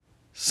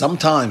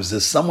Sometimes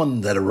there's someone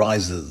that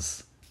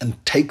arises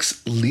and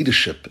takes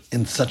leadership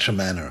in such a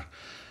manner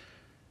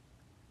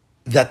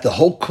that the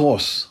whole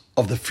course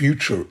of the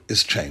future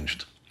is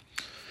changed.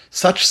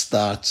 Such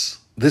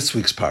starts this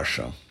week's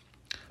Parsha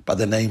by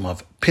the name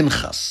of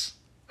Pinchas.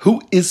 Who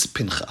is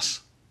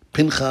Pinchas?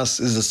 Pinchas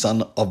is the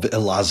son of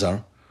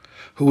Elazar,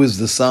 who is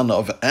the son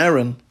of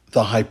Aaron,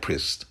 the high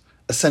priest.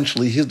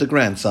 Essentially, he's the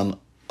grandson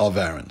of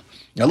Aaron.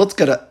 Now let's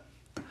get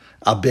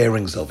our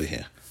bearings over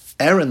here.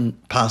 Aaron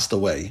passed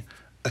away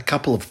a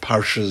couple of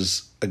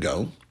Parshas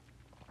ago,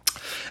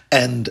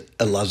 and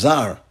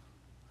Elazar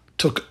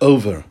took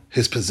over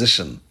his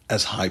position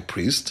as high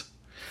priest.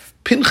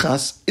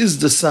 Pinchas is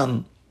the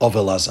son of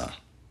Elazar.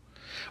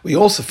 We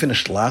also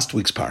finished last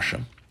week's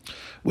Parsha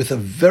with a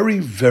very,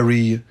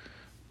 very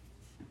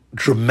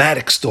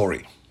dramatic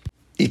story.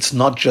 It's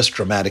not just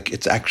dramatic,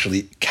 it's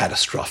actually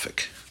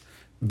catastrophic.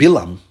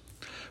 Bilam,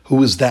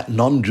 who is that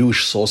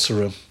non-Jewish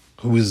sorcerer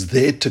who is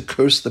there to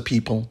curse the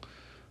people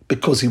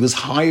because he was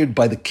hired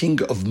by the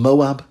king of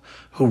Moab,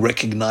 who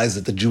recognized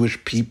that the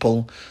Jewish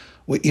people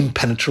were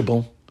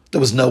impenetrable. There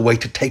was no way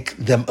to take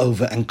them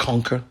over and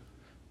conquer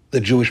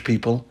the Jewish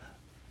people.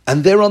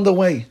 And they're on the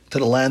way to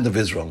the land of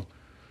Israel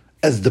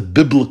as the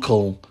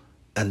biblical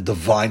and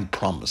divine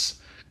promise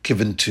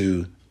given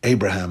to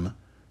Abraham,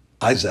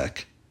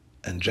 Isaac,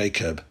 and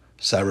Jacob,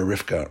 Sarah,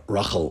 Rivka,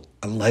 Rachel,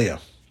 and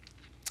Leah.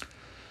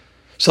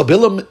 So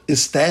Bilam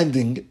is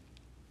standing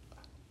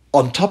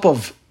on top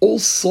of all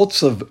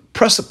sorts of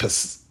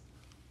precipices,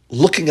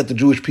 looking at the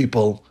Jewish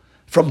people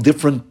from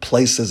different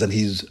places, and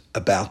he's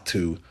about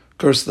to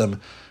curse them.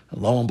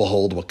 And lo and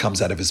behold, what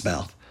comes out of his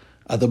mouth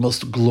are the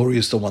most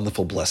glorious and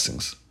wonderful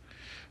blessings.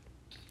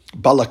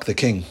 Balak the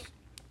king,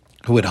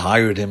 who had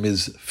hired him,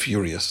 is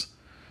furious,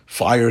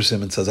 fires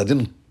him and says, I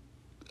didn't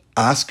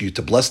ask you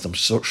to bless them,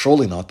 so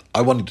surely not.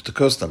 I wanted you to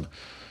curse them.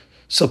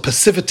 So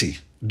passivity,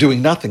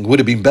 doing nothing, would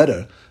have been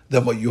better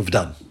than what you've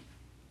done.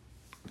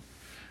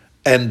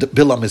 And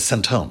Bilam is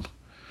sent home.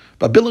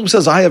 But Bilam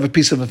says, I have a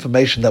piece of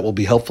information that will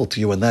be helpful to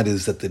you, and that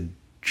is that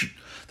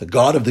the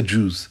God of the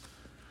Jews,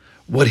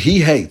 what he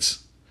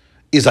hates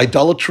is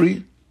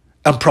idolatry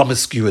and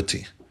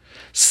promiscuity.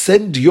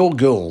 Send your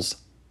girls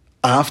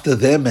after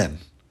their men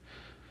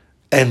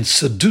and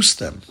seduce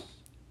them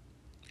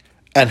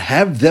and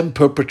have them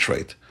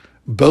perpetrate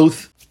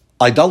both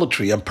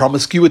idolatry and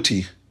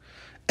promiscuity,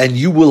 and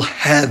you will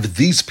have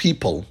these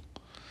people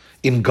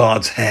in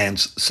God's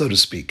hands, so to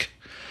speak.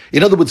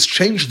 In other words,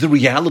 change the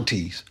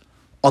realities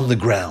on the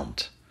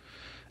ground.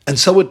 And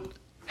so it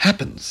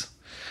happens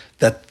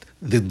that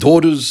the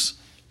daughters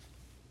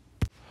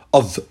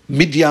of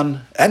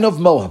Midian and of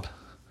Moab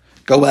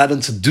go out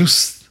and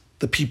seduce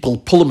the people,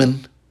 pull them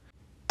in,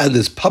 and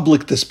there's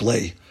public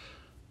display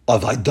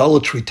of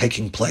idolatry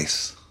taking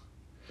place.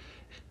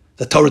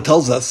 The Torah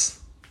tells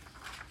us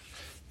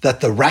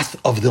that the wrath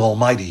of the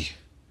Almighty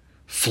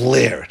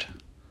flared.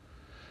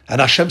 And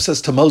Hashem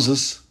says to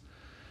Moses,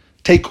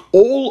 take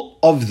all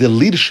of the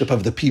leadership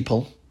of the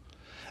people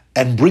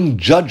and bring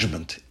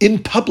judgment in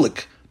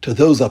public to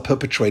those who are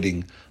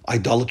perpetrating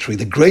idolatry,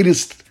 the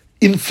greatest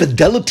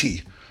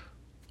infidelity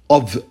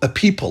of a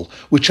people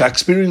which are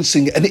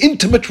experiencing an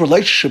intimate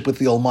relationship with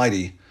the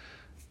Almighty,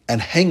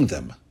 and hang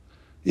them.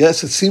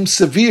 Yes, it seems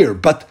severe,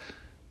 but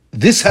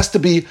this has to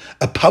be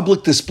a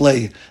public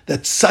display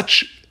that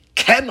such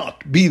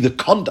cannot be the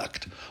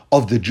conduct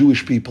of the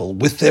Jewish people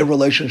with their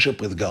relationship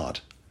with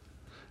God.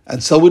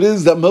 And so it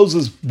is that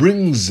Moses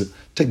brings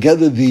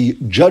together the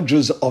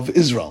judges of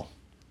Israel.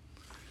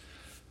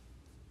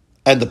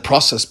 And the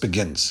process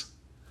begins.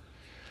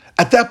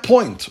 At that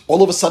point,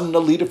 all of a sudden, a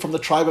leader from the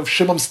tribe of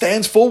Shimon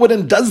stands forward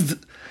and does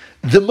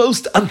the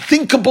most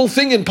unthinkable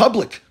thing in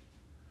public.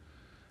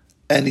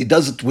 And he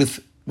does it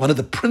with one of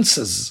the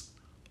princes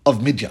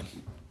of Midian.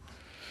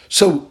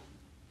 So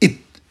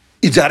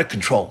it's out of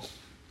control.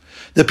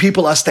 The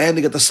people are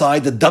standing at the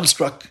side, they're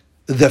dumbstruck,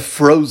 they're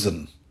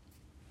frozen.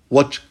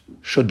 What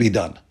should be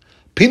done?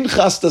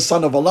 Pinchas, the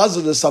son of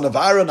Elazar, the son of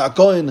Aaron,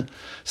 Akoin,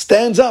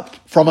 stands up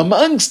from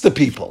amongst the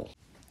people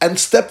and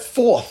steps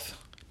forth,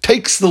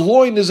 takes the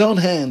law in his own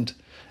hand,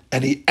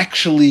 and he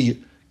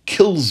actually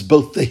kills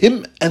both the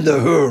him and the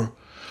her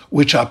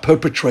which are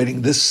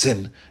perpetrating this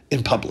sin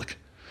in public.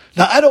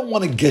 Now, I don't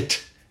want to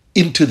get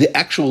into the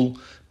actual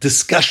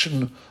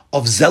discussion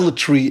of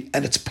zealotry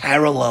and its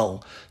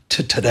parallel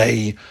to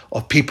today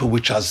of people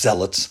which are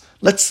zealots.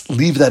 Let's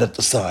leave that at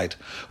the side.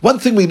 One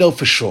thing we know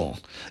for sure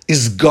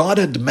is God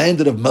had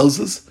demanded of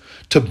Moses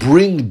to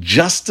bring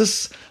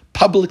justice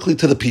publicly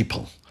to the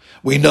people.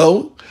 We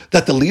know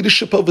that the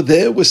leadership over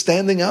there was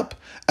standing up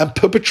and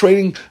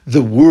perpetrating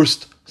the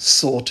worst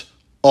sort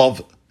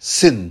of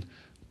sin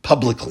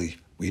publicly.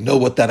 We know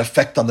what that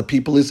effect on the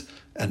people is,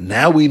 and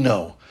now we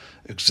know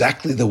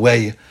exactly the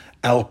way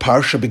our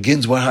Parsha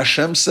begins, where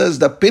Hashem says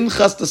that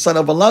Pinchas, the son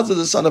of Elazar,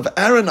 the son of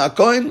Aaron,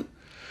 Akoin,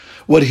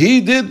 what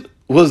he did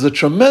was a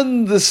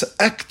tremendous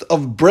act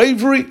of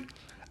bravery,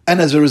 and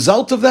as a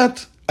result of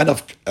that, and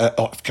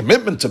of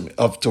commitment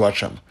to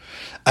Hashem,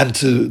 and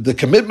to the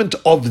commitment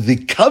of the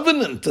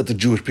covenant that the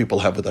Jewish people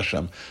have with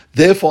Hashem.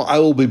 Therefore, I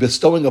will be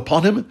bestowing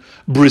upon him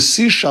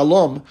Brisi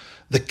Shalom,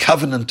 the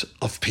covenant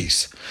of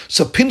peace.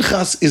 So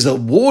Pinchas is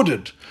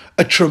awarded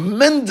a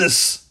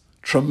tremendous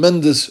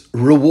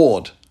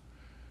reward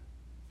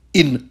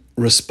in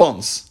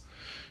response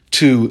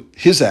to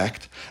his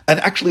act, and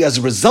actually as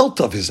a result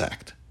of his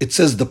act. It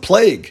says the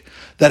plague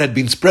that had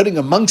been spreading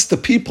amongst the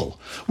people,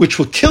 which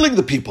were killing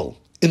the people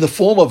in the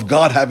form of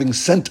God having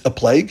sent a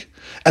plague,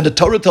 and the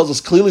Torah tells us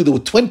clearly there were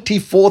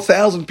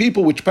 24,000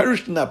 people which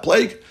perished in that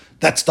plague,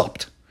 that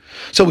stopped.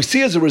 So we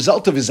see as a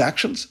result of his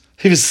actions,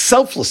 his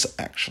selfless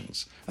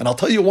actions, and I'll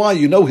tell you why,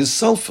 his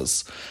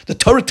selfless. The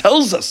Torah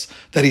tells us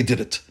that he did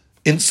it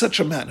in such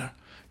a manner.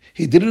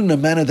 He did it in a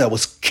manner that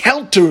was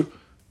counter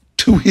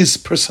to his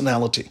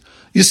personality.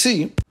 You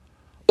see,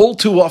 all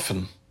too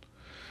often,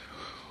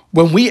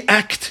 when we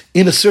act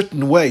in a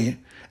certain way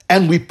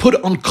and we put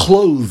on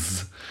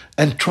clothes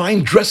and try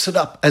and dress it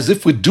up as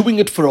if we're doing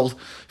it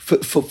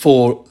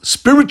for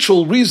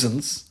spiritual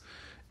reasons,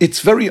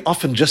 it's very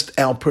often just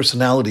our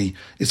personality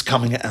is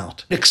coming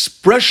out.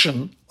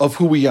 Expression of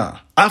who we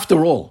are.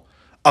 After all,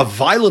 a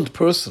violent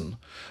person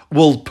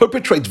will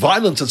perpetrate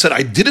violence and say,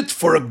 I did it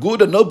for a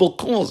good and noble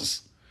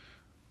cause.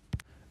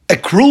 A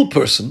cruel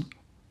person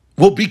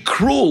will be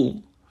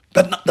cruel,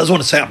 but doesn't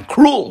want to say I'm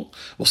cruel,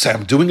 will say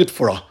I'm doing it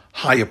for a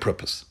higher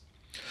purpose.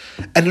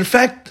 And in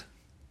fact,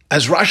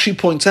 as Rashi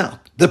points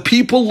out, the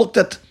people looked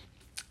at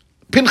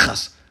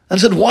Pinchas and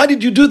said, why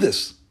did you do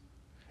this?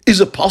 Is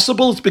it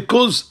possible it's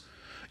because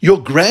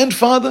your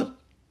grandfather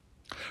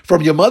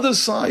from your mother's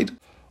side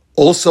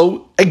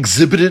also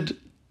exhibited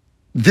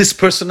this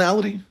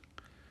personality?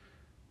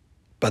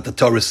 But the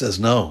Torah says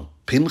no.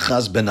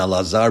 Pinchas ben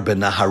Elazar ben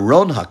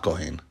Aharon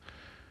HaKohen.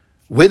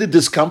 Where did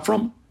this come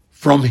from?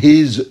 From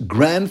his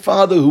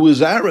grandfather, who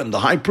was Aaron, the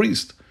high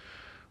priest,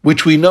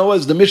 which we know,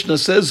 as the Mishnah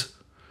says,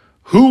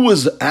 who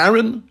was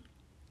Aaron?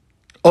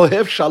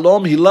 Ohev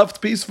Shalom, he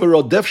loved peace,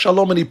 V'rodef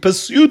Shalom, and he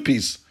pursued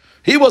peace.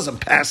 He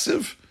wasn't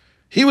passive.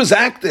 He was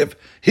active.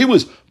 He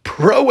was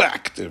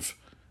proactive.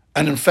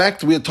 And in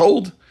fact, we are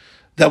told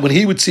that when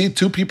he would see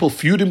two people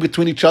feuding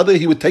between each other,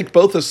 he would take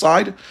both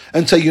aside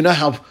and say, you know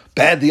how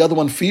bad the other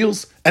one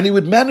feels? And he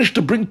would manage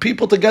to bring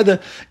people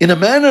together in a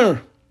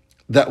manner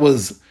that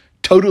was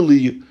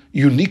totally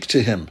unique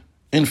to him.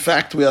 In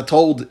fact, we are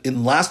told in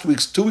 2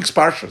 weeks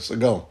Parshas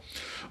ago,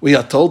 we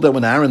are told that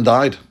when Aaron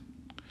died,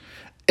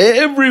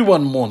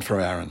 everyone mourned for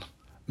Aaron.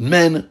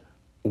 Men,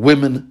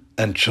 women,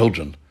 and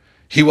children.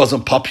 He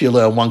wasn't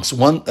popular amongst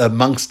one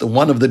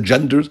of the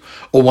genders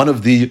or one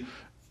of the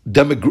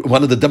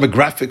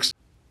demographics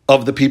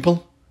of the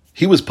people.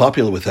 He was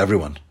popular with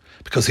everyone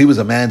because he was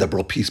a man that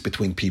brought peace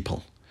between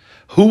people.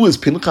 Who was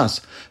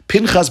Pinchas?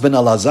 Pinchas ben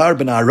Elazar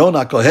ben Aaron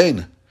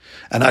HaKohen.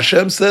 And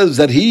Hashem says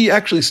that he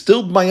actually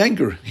stilled my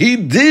anger. He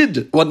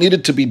did what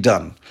needed to be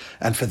done.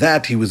 And for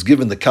that, he was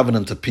given the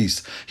covenant of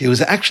peace. He was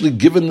actually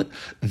given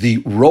the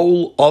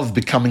role of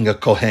becoming a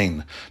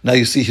Kohen. Now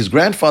you see, his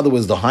grandfather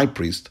was the high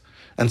priest,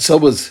 and so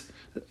was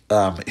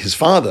his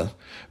father.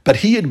 But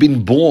he had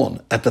been born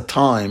at the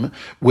time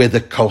where the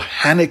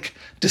Kohanic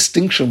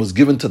distinction was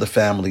given to the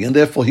family, and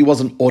therefore he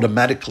wasn't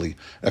automatically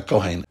a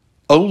Kohen.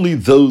 Only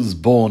those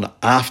born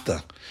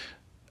after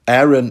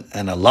Aaron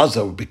and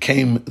Elazar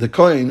became the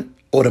Kohen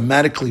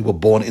automatically were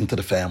born into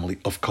the family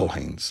of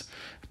Kohens.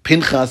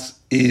 Pinchas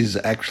is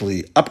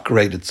actually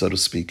upgraded, so to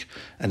speak,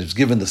 and is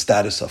given the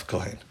status of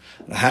Kohen.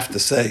 And I have to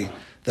say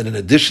that in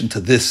addition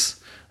to this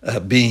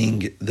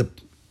being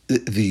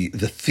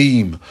the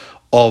theme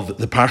of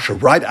the Parsha,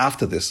 right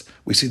after this,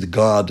 we see that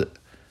God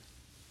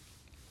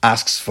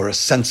asks for a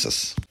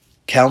census,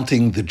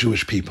 counting the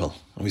Jewish people.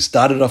 And we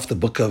started off the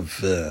book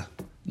of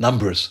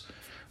Numbers.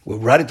 Well,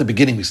 right at the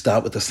beginning, we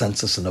start with the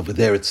census, and over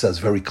there it says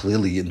very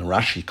clearly in the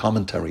Rashi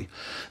commentary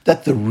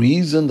that the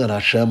reason that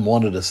Hashem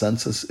wanted a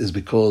census is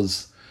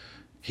because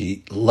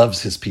he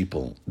loves his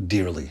people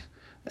dearly.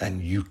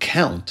 And you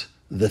count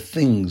the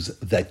things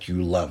that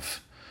you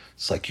love.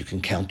 It's like you can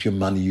count your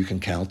money, you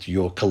can count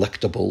your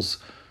collectibles,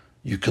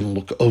 you can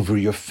look over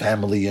your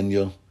family and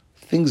your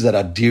things that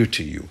are dear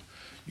to you.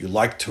 You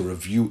like to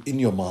review in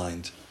your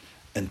mind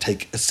and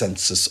take a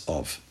census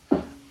of.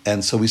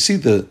 And so we see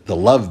the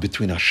love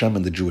between Hashem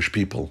and the Jewish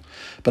people.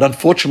 But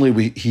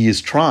unfortunately, he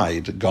is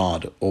tried,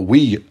 God, or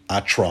we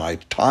are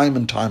tried time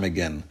and time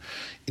again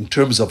in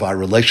terms of our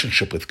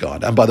relationship with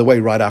God. And by the way,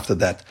 right after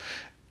that,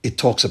 the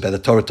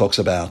Torah talks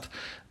about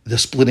the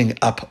splitting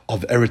up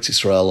of Eretz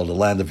Israel, or the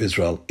land of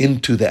Israel,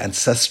 into the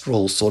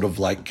ancestral sort of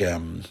like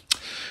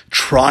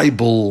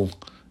tribal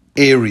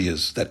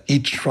areas, that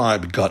each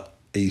tribe got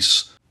a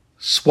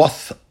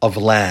swath of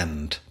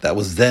land that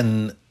was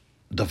then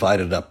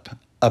divided up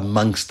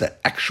amongst the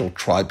actual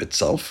tribe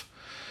itself.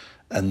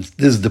 And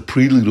this is the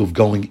prelude of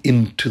going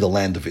into the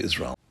land of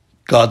Israel.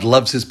 God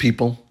loves his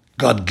people.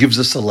 God gives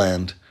us a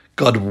land.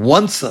 God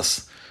wants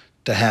us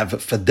to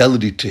have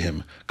fidelity to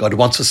him. God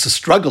wants us to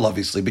struggle,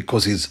 obviously,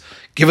 because he's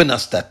given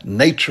us that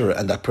nature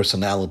and that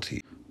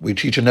personality,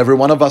 which each and every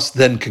one of us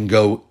then can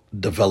go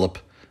develop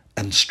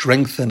and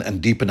strengthen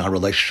and deepen our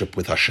relationship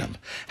with Hashem.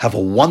 Have a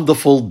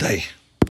wonderful day.